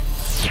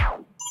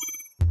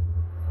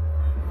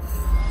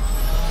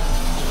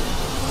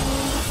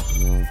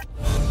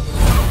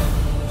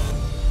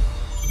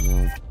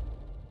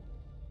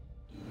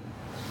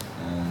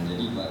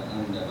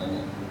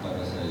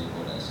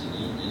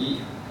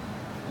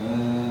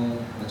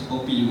Macam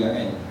kopi juga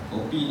kan.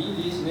 Kopi ni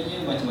dia sebenarnya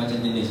macam-macam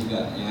jenis juga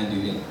yang ada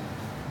kan.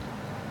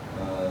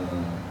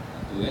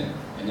 Apa kan?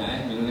 Banyak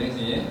minum lain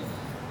saya.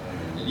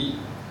 Jadi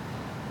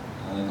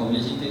kau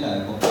boleh cerita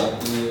lah kopi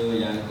apa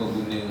yang kau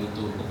guna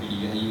untuk kopi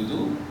Dirgahayu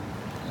tu.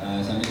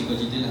 Sambil tu kau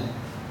cerita lah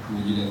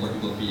wujud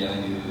kopi-kopi yang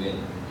ada kan.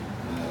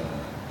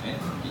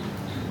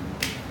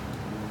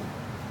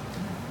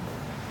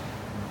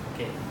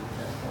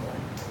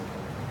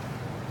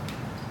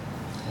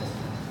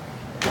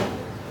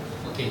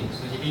 Okay,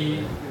 so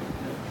jadi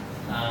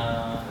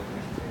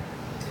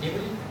dia apa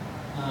ni?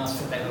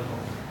 Type of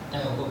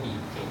kopi.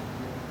 Okay.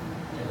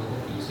 Type of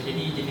kopi. So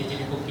jadi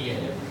jenis-jenis kopi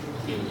ada.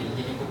 Okay,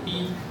 jenis-jenis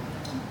kopi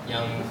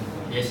yang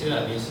biasa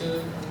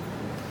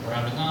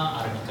orang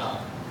dengar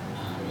Arabica.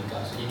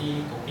 Arabica. So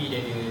jadi kopi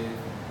dia ada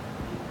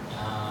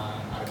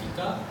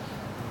Arabica,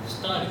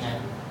 Robusta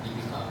dengan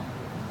Libica.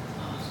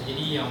 So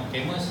jadi yang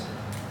famous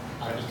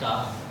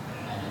Arabica.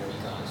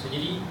 So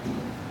jadi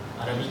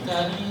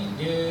Arabica ni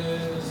dia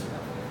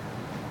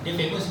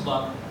famous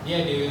sebab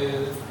dia ada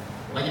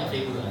banyak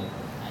flavor kan.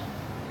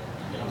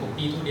 Dalam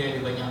kopi tu dia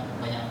ada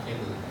banyak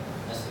flavor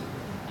rasa.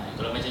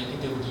 Kalau macam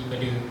kita pergi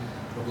pada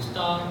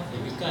Robusta,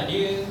 Arabica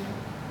dia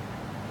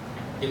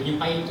punya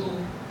pahit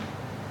tu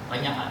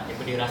banyak kan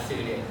daripada rasa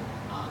dia.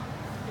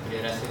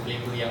 Daripada rasa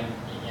flavor yang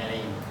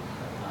lain.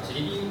 So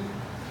jadi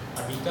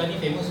Arabica ni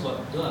famous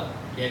sebab tu lah.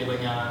 Dia ada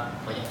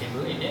banyak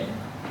flavor and then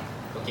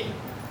okay.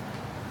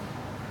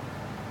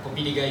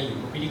 Kopi Dirgahayu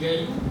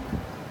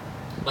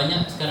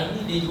banyak sekarang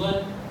ni dia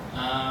jual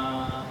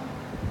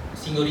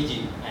single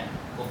origin kan?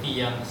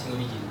 Kopi yang single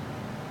origin.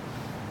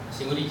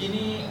 Single origin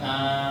ni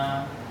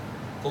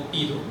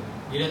kopi tu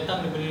dia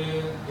datang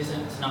daripada, dia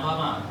senang faham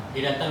lah,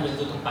 dia datang dari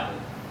satu tempat tu.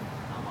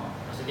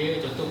 Maksud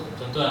dia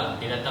contoh lah,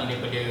 dia datang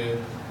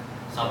daripada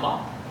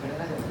Sabah.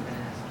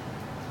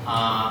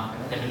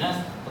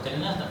 Pekan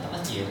tak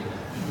pasti ada.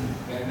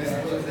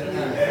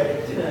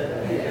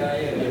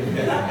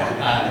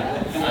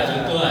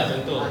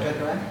 Contoh.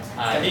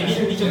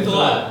 Ini contoh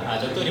lah.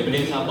 Contoh daripada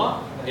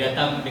Sabah, dia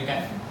datang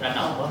dekat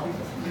Ranau.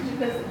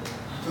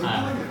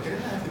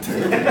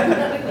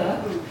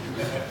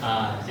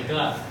 Situ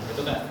lah.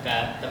 Betul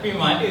kat. Tapi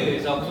memang ada.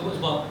 So aku sebut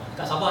sebab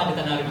kat Sabah ada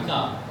tanah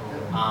Arabica.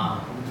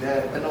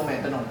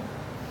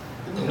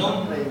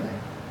 Tenung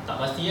tak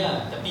pasti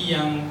lah. Tapi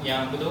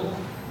yang betul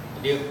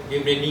dia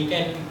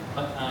brandingkan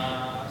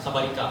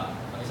Sabarika,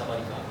 panggil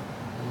Sabarika.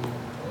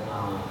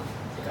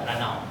 Dekat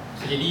Ranau.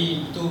 So jadi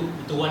itu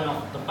one of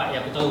tempat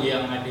yang aku tahu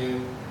yang ada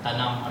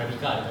tanam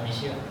Arabica dekat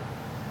Malaysia.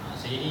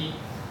 So jadi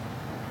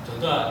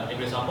contoh lah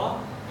daripada Sabah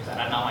dekat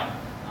Ranau kan.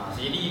 So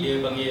jadi dia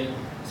panggil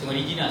single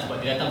origin lah sebab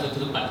dia datang satu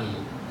tempat tu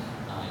je.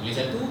 Yang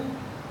satu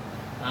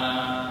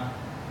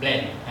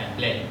blend kan,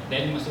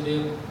 blend maksud dia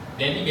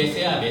blend ni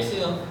biasa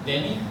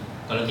blend ni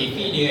kalau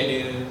kafe dia ada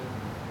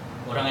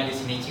orang ada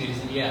signature dia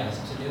sendiri lah.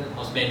 Maksud dia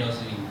house blend dia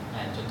sendiri.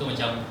 Contoh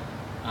macam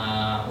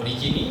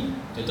origin ni,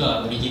 contoh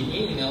lah, origin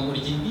A dengan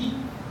origin B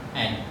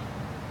kan.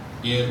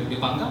 Dia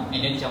panggang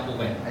and then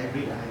dicampurkan.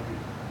 Hybrid.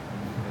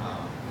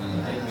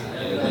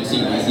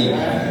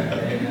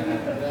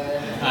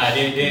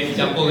 Dia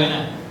dicampurkan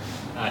lah.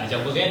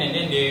 Dicampurkan and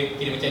then dia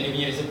kira macam dia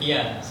punya resepi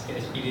lah.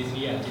 Resepi dia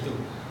sendiri lah macam tu.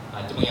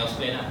 Itu panggil house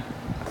blend lah.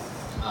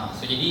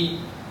 So jadi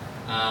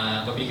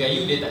kopi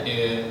Dirgahayu dia tak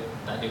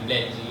ada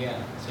blend sendiri lah.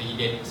 So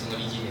dia single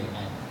origin dia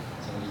kan.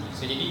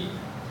 So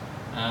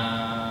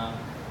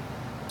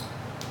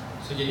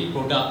jadi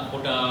produk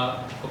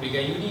kopi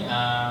Dirgahayu ni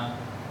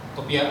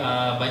kopi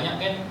banyak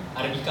kan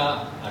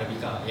Arabica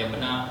yang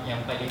pernah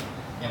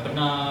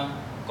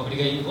kopi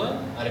Dirgahayu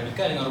jual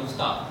Arabica dengan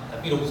Robusta.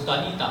 Tapi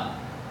Robusta ni tak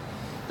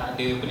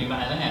ada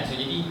penerimaan sangat. So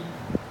jadi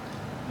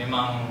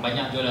memang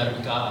banyak jual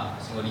Arabica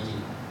single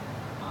origin.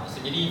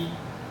 So jadi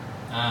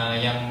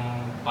yang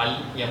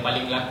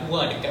paling laku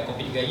lah dekat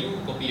kopi Dirgahayu,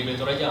 kopi daripada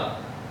Toraja.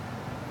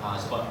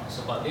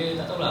 Sebab dia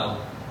tak tahulah,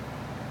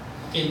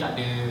 mungkin tak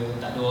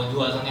ada orang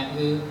jual sangat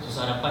ke,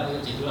 susah dapat ke,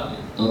 macam itulah.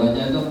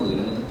 Toraja tu apa?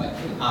 Nama tempat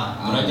ke?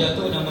 Toraja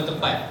tu nama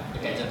tempat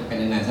dekat macam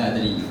Pekan Nanas lah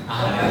tadi.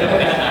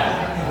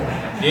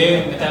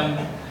 Dia macam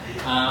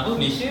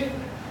Malaysia,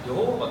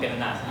 Johor, Pekan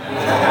Nanas.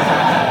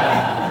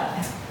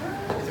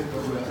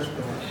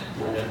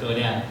 Contoh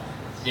dia.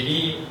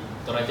 Jadi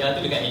Toraja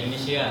tu dekat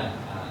Indonesia lah.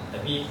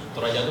 Tapi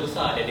Toraja tu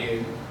besar, ada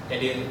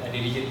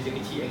region-region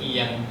kecil lagi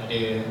yang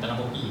ada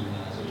tanam kopi.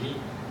 So jadi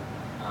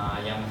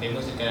yang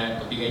famous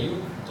dekat kopi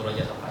Dirgahayu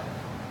Toraja Sapat.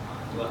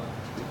 Tu lah.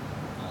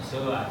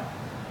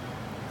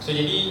 So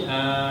jadi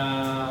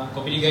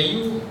kopi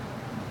Dirgahayu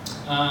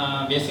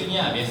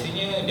biasanya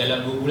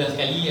dalam 2 bulan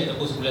sekali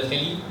ataupun sebulan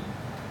sekali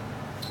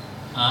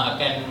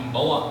akan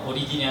bawa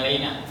origin yang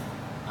lain lah.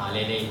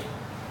 Lain-lain.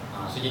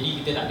 So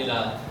jadi kita tak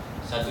adalah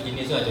satu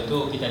jenis lah.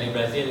 Contoh kita ada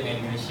Brazil dengan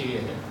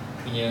Indonesia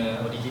punya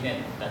origin kan.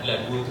 Tak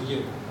adalah 2 tu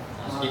je.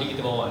 So jadi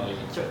kita bawa lagi.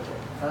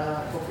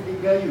 Kopi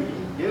Dirgahayu ni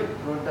dia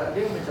produk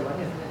dia macam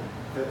mana sebenarnya?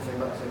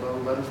 Saya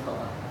baru start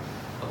lah.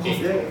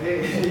 Okey.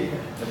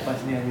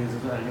 Lepas ni ada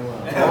soalan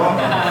jawab.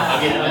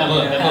 Okey, tak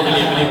apa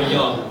boleh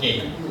jawab.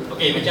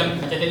 Okey, macam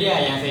tadi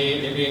lah yang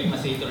saya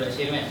masa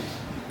introduction kan.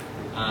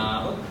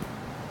 Apa?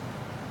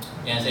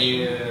 yang saya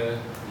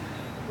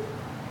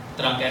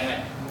terangkan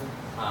kan.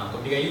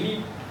 Kopi Gayo ni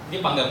dia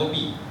panggang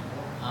kopi.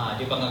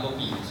 Dia panggang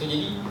kopi. So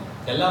jadi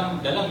dalam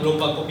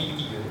gelombang kopi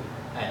ketiga,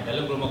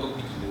 dalam gelombang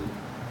kopi ketiga,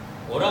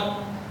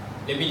 orang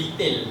lebih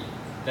detail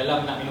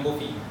dalam nak minum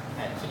kopi.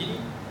 So jadi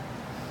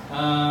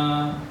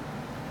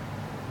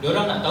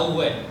diorang nak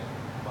tahu kan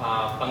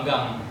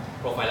panggang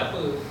profil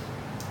apa,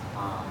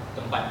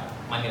 tempat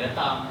mana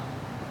datang.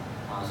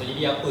 So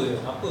jadi apa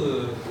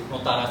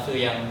nota rasa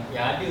yang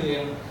ada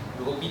yang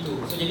kopi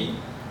tu. So jadi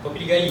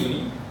Kopi Gayo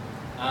ni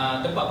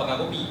tempat panggang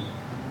kopi.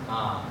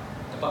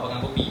 Tempat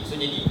panggang kopi. So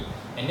jadi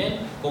and then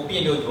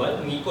kopi yang dia jual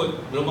mengikut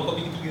gelombang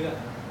kopi ketiga lah.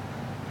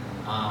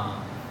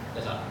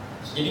 That's all.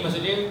 So jadi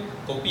maksud dia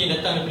kopi yang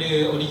datang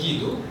daripada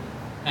origin tu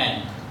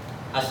kan,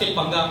 hasil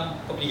panggang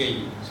Kopi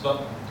Gayo.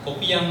 Sebab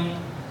kopi yang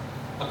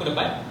aku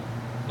dapat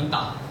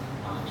mentah,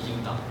 biji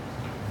mentah.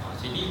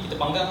 Jadi kita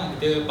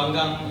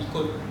panggang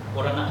ikut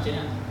orang nak macam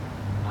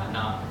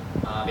mana.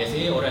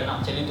 Biasanya orang nak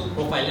macam mana tu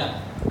profile lah.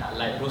 Nak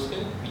light roast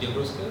ke, medium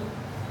roast ke,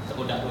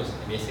 ataupun dark roast.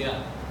 Biasa lah.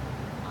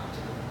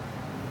 Macam tu.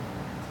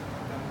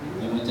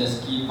 Yang macam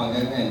skill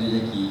panggangan tu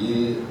Jackie,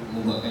 dia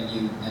membuatkan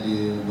dia ada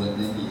buat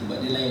blending sebab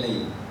dia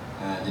lain-lain.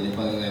 Jenis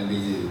panggangan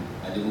beza.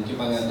 Ada mungkin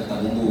panggangan tetap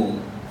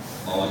bumbung,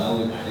 bawah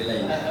laut, ada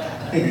lain.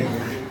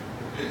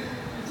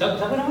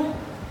 Siapa nama?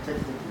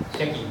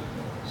 Syakir.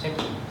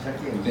 Syakir.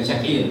 Bukan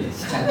Syakir,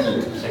 Syakir.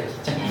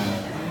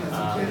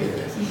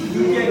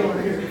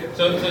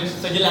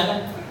 So jelas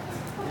kan?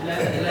 Jelas.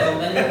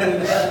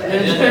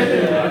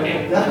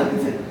 Okay.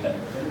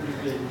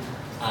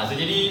 So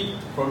jadi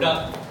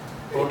produk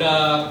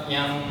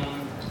yang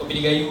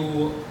Kopi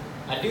Gayo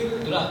ada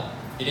itulah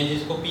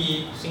jenis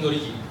kopi single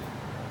origin.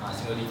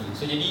 Single origin.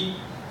 So jadi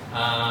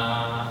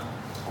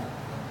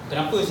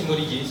kenapa single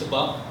origin?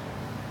 Sebab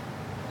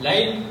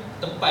lain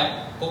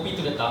tempat kopi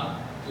tu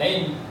datang,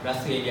 lain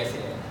rasa yang dia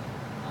hasil.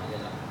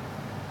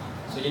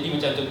 So jadi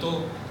macam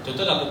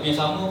contohlah kopi yang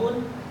sama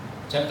pun,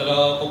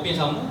 kalau kopi yang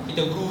sama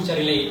kita brew cara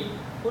lain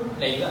pun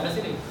lain juga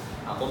rasa dia.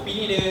 Kopi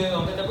ni dia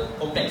orang kata apa?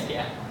 Kompleks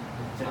sikit lah.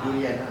 Macam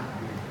durian lah.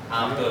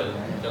 Betul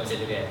macam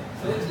durian.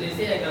 So let's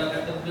say kalau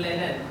kata blend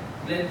kan,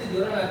 blend tu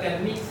diorang akan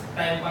mix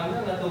time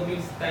panggang atau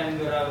mix time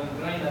diorang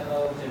grind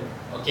atau macam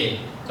mana?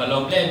 Okay,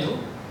 kalau blend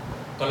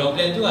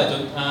tu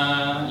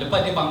lepas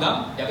dia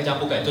panggang, dia akan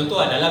campurkan.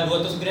 Contoh dalam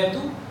 200 gram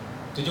tu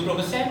 70%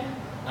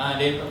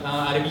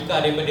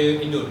 Arabica daripada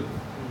Indon,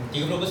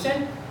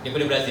 30%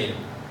 daripada Brazil.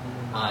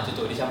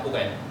 Contoh dia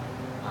campurkan.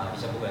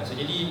 So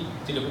jadi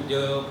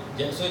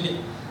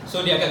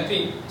dia akan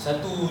create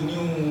satu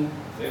new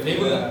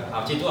flavor.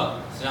 Macam tu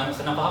lah.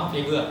 Senang faham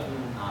flavor lah.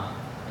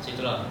 Macam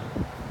tu lah.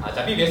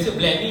 Tapi biasa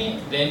blend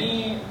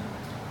ni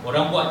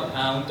orang buat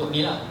untuk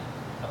ni lah.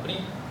 Apa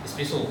ni?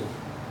 Espresso.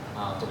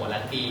 Untuk buat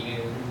latte ke,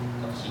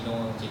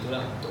 cappuccino macam tu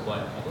lah. Untuk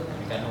buat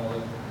americano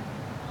ke.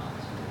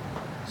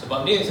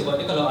 Sebab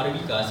dia kalau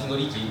Arabica single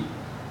origin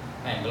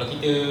kan, kalau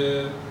kita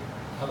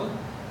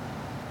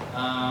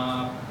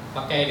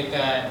pakai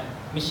dekat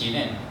mesin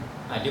kan,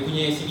 dia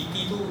punya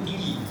acidity tu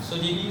tinggi. So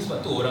jadi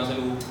sebab tu orang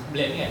selalu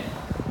blend kan,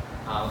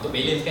 untuk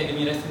balance kan dia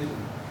punya rasa tu.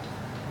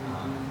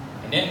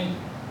 And then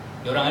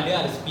diorang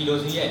ada resipi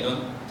diorang sendiri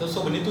kan.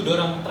 So benda tu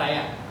diorang try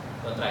lah.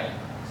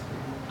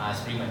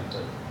 Eksperimen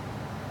betul.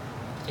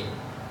 Okay.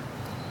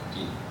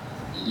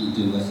 Jadi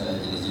itu masalah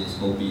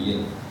jenis-jenis kopi kan.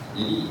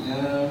 Jadi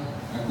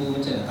aku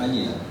macam nak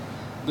tanya lah,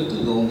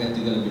 betul ke orang kata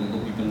kalau minum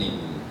kopi pening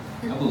tu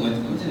macam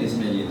mana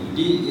sebenarnya tu?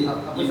 Dia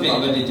efek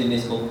pada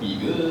jenis kopi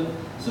ke?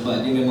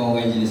 Sebab dia memang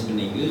orang jenis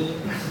pening ke?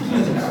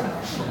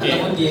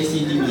 Ataupun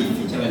THC tinggi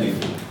macam mana?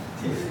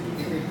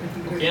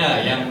 Okay lah,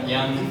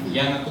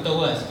 yang aku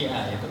tahu lah sikit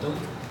lah. Yang aku tahu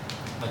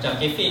macam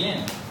kafein kan.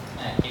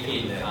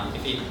 Kafein.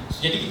 So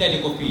jadi kita ada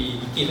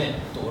kopi decaf kan,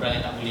 untuk orang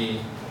yang tak boleh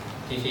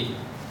kafein.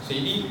 So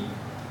jadi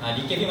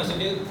decaf ni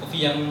maksud dia kopi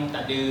yang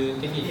tak ada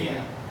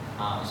kafein.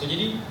 So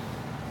jadi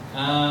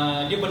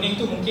dia pening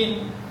tu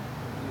mungkin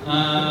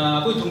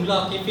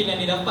jumlah kafein yang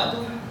dia dapat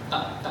tu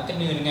tak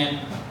kena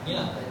dengan ni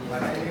lah,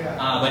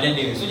 badan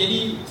dia. So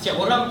jadi setiap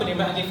orang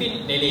penerimaan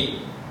kafein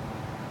lain-lain.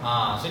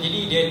 So jadi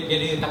dia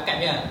ada takat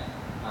dia.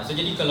 So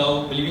jadi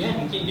kalau berlebihan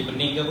mungkin dia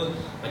pening ke apa.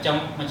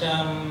 Macam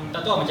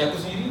tak tahu, macam aku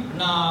sendiri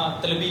pernah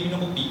terlebih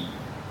minum kopi.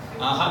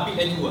 Heartbeat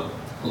laju lah.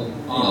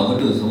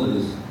 Overdose.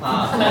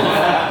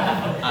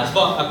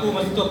 Sebab aku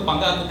masa tu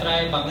panggang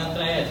try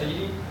kan. So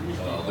jadi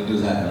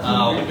Overdose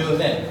lah.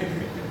 Overdose kan.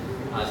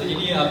 So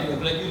jadi heartbeat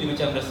aku laju, dia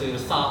macam rasa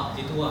resah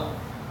macam tu lah.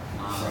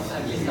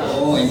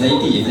 Oh,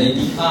 anxiety.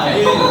 Dia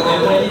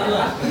macam tu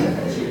lah.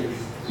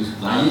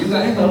 Lain juga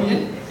kan kopi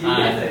kan?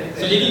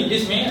 So jadi dia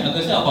sebenarnya aku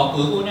rasa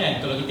apa-apa pun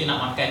kan, kalau kita nak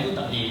makan tu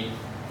tak boleh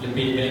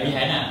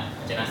lebih-lebihan lah.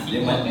 Macam nasi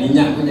Dia pun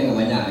minyak pun jangan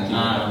banyak.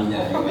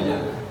 Minyak jangan banyak.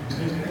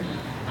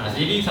 So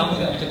jadi sama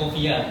kat macam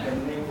kopi lah.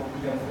 Kening kopi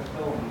yang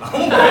potong.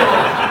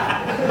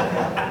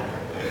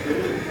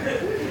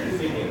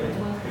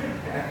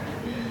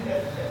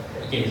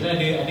 Okay, so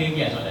ada lagi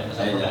lah soalan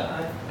pasal Saya produk?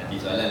 nanti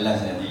soalan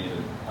last nanti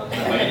dulu.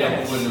 Okay. Bagi dia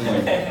pukul dulu.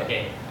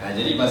 Okay.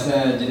 Jadi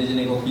pasal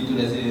jenis-jenis kopi tu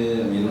rasa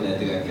Mirul dah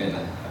terangkan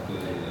lah.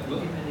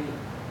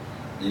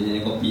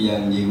 Jenis-jenis kopi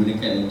yang dia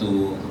gunakan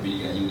untuk kopi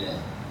Ligayu lah.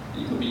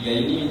 Jadi kopi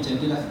Ligayu ni macam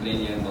tu lah,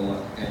 brand yang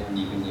bawakan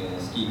dia punya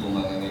skill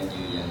pemagangan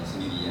dia yang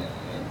sendiri lah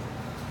kan.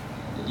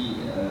 Jadi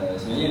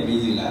sebenarnya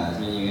beza lah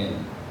sebenarnya kan.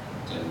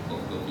 Macam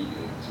kopi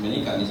tu sebenarnya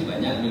kat Malaysia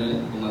banyak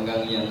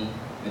pemanggang yang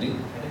ada.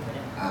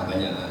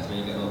 Banyak lah,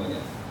 sebenarnya kat luar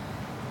banyak.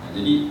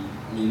 Jadi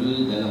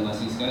Mirul dalam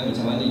masa sekarang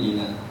macam mana dia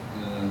nak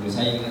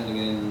bersaing lah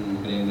dengan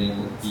brand-brand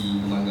kopi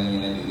pemanggang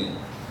yang ada kan.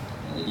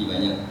 Jadi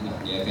banyak lah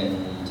dia akan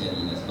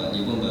cari lah, sebab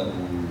dia pun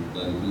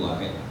baru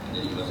keluar kan.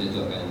 Jadi proses tu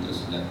akan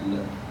terus berlaku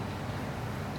lah.